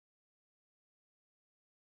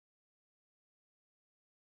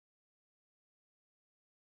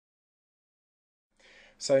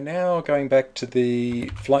So now going back to the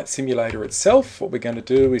flight simulator itself, what we're going to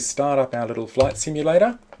do is start up our little flight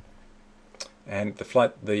simulator. And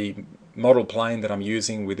the model plane that I'm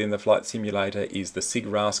using within the flight simulator is the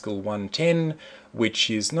Qgroundcontrol 110,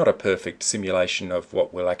 which is not a perfect simulation of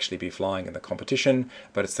what we'll actually be flying in the competition,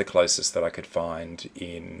 but it's the closest that I could find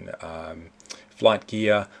in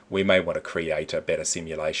FlightGear. We may want to create a better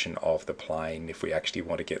simulation of the plane if we actually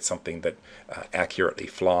want to get something that accurately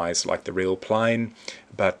flies like the real plane,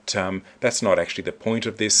 but that's not actually the point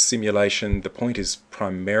of this simulation. The point is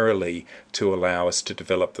primarily to allow us to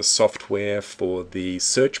develop the software for the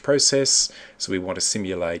search process. So we want to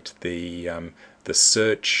simulate the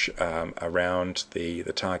search around the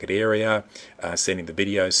target area, sending the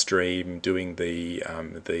video stream, doing the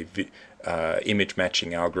image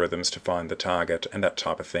matching algorithms to find the target, and that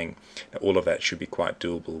type of thing. Now, all of that should be quite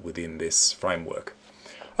doable within this framework.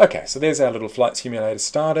 Okay, so there's our little flight simulator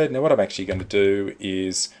started. Now what I'm actually going to do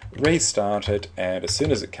is restart it, and as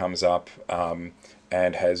soon as it comes up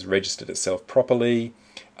and has registered itself properly,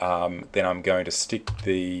 then I'm going to stick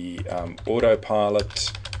the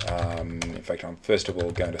autopilot. In fact, I'm first of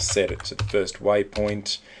all going to set it to the first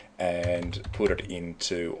waypoint and put it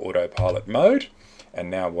into autopilot mode. And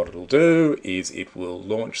now what it'll do is it will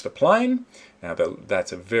launch the plane. Now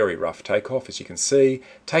that's a very rough takeoff, as you can see.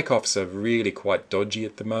 Takeoffs are really quite dodgy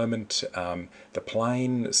at the moment. The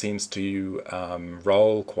plane seems to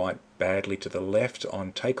roll quite badly to the left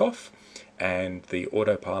on takeoff, and the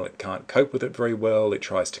autopilot can't cope with it very well. It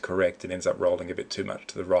tries to correct and ends up rolling a bit too much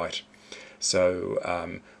to the right.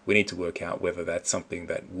 So we need to work out whether that's something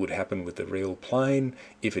that would happen with the real plane.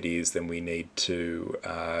 If it is, then we need to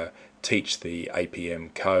teach the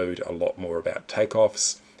APM code a lot more about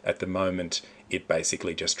takeoffs. At the moment, it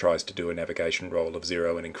basically just tries to do a navigation roll of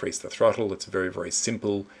 0 and increase the throttle. It's a very, very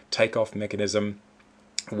simple takeoff mechanism.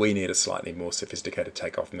 We need a slightly more sophisticated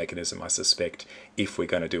takeoff mechanism, I suspect, if we're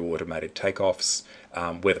going to do automated takeoffs.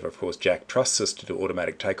 Whether, of course, Jack trusts us to do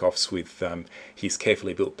automatic takeoffs with his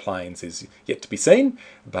carefully built planes is yet to be seen,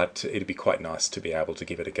 but it'd be quite nice to be able to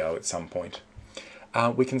give it a go at some point.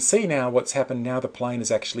 We can see now what's happened. Now the plane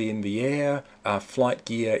is actually in the air.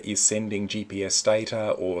 FlightGear is sending GPS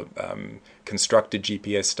data, or constructed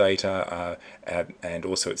GPS data, and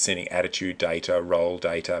also it's sending attitude data, roll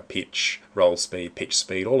data, pitch, roll speed, pitch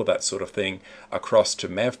speed, all of that sort of thing across to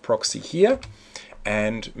MAVproxy here.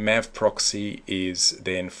 And MAVproxy is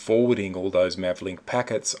then forwarding all those MAVlink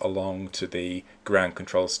packets along to the ground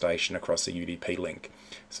control station across the UDP link.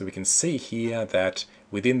 So we can see here that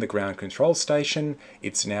within the ground control station,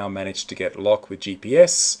 it's now managed to get lock with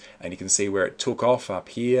GPS, and you can see where it took off up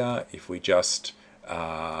here. If we just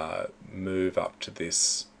move up to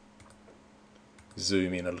this,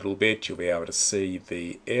 zoom in a little bit, you'll be able to see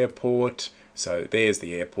the airport. So there's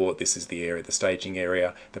the airport, this is the area, the staging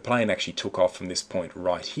area. The plane actually took off from this point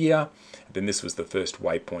right here. Then this was the first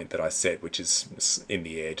waypoint that I set, which is in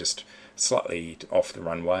the air, just slightly off the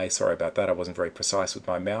runway. Sorry about that, I wasn't very precise with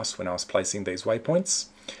my mouse when I was placing these waypoints.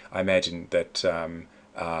 I imagine that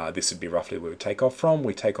this would be roughly where we take off from.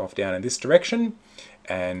 We take off down in this direction,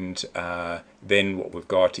 and then what we've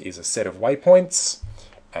got is a set of waypoints.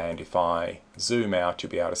 And if I zoom out,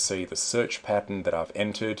 you'll be able to see the search pattern that I've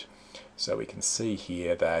entered. So we can see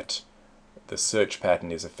here that the search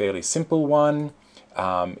pattern is a fairly simple one.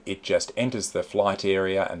 It just enters the flight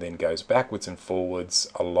area and then goes backwards and forwards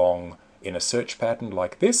along in a search pattern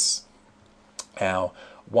like this. Now,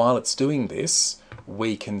 while it's doing this,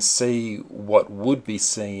 we can see what would be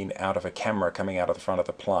seen out of a camera coming out of the front of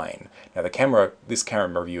the plane. Now this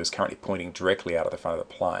camera view is currently pointing directly out of the front of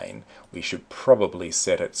the plane. We should probably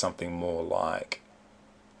set it something more like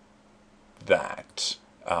that.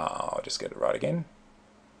 I'll just get it right again.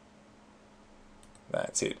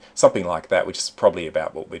 That's it. Something like that, which is probably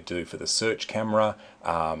about what we'd do for the search camera.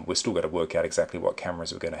 We've still got to work out exactly what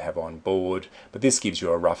cameras we're going to have on board, but this gives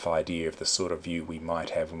you a rough idea of the sort of view we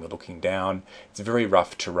might have when we're looking down. It's a very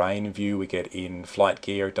rough terrain view we get in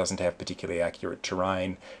FlightGear. It doesn't have particularly accurate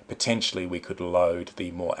terrain. Potentially we could load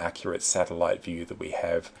the more accurate satellite view that we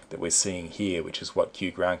have, that we're seeing here, which is what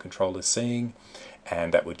Qgroundcontrol is seeing.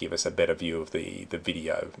 And that would give us a better view of the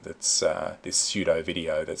video that's this pseudo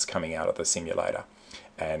video that's coming out of the simulator.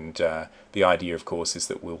 And the idea, of course, is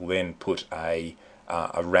that we'll then put a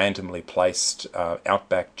randomly placed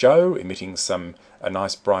Outback Joe emitting a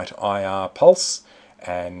nice bright IR pulse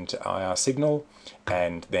and IR signal,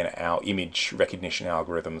 and then our image recognition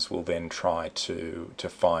algorithms will then try to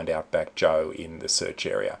find Outback Joe in the search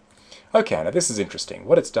area. Okay, now this is interesting.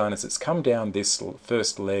 What it's done is it's come down this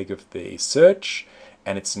first leg of the search,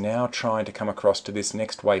 and it's now trying to come across to this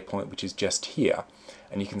next waypoint, which is just here.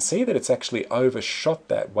 And you can see that it's actually overshot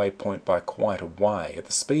that waypoint by quite a way. At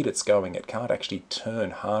the speed it's going, it can't actually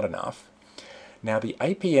turn hard enough. Now the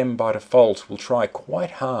APM by default will try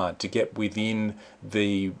quite hard to get within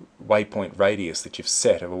the waypoint radius that you've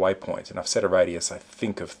set of a waypoint. And I've set a radius, I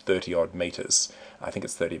think, of 30 odd meters. I think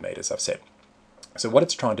it's 30 meters I've set. So what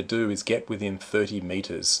it's trying to do is get within 30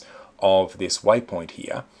 meters of this waypoint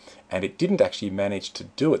here. And it didn't actually manage to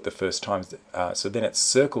do it the first time. So then it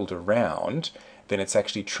circled around. Then it's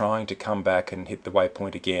actually trying to come back and hit the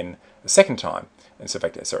waypoint again the second time. And so, in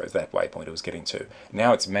fact, sorry, it's that waypoint it was getting to.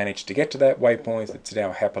 Now it's managed to get to that waypoint. It's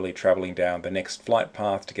now happily traveling down the next flight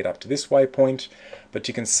path to get up to this waypoint. But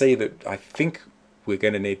you can see that I think we're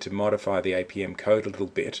going to need to modify the APM code a little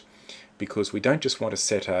bit, because we don't just want to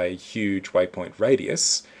set a huge waypoint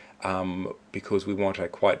radius, because we want a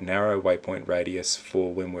quite narrow waypoint radius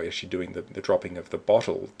for when we're actually doing the dropping of the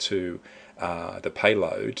bottle to the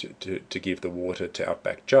payload to give the water to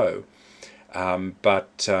Outback Joe.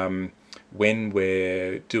 When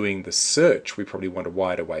we're doing the search, we probably want a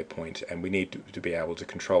wider waypoint, and we need to be able to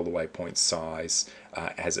control the waypoint size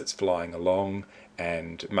as it's flying along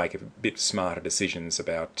and make a bit smarter decisions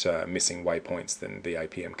about missing waypoints than the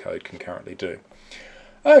APM code can currently do.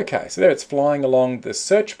 Okay, so there it's flying along the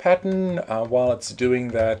search pattern. While it's doing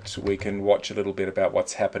that, we can watch a little bit about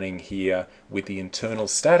what's happening here with the internal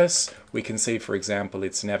status. We can see, for example,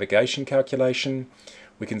 its navigation calculation.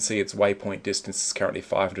 We can see its waypoint distance is currently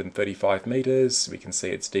 535 meters. We can see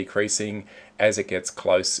it's decreasing. As it gets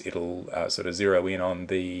close, it'll sort of zero in on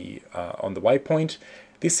the waypoint.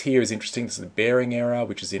 This here is interesting. This is the bearing error,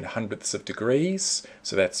 which is in hundredths of degrees.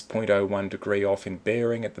 So that's 0.01 degree off in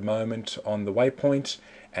bearing at the moment on the waypoint.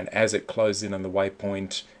 And as it closes in on the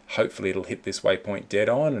waypoint, hopefully it'll hit this waypoint dead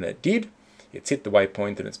on, and it did. It's hit the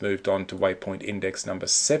waypoint and it's moved on to waypoint index number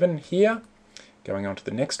 7 here. Going on to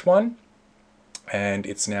the next one. And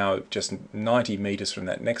it's now just 90 meters from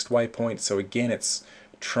that next waypoint. So again, it's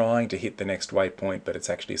trying to hit the next waypoint, but it's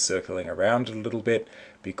actually circling around a little bit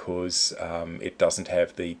because it doesn't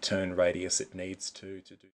have the turn radius it needs to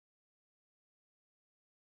do.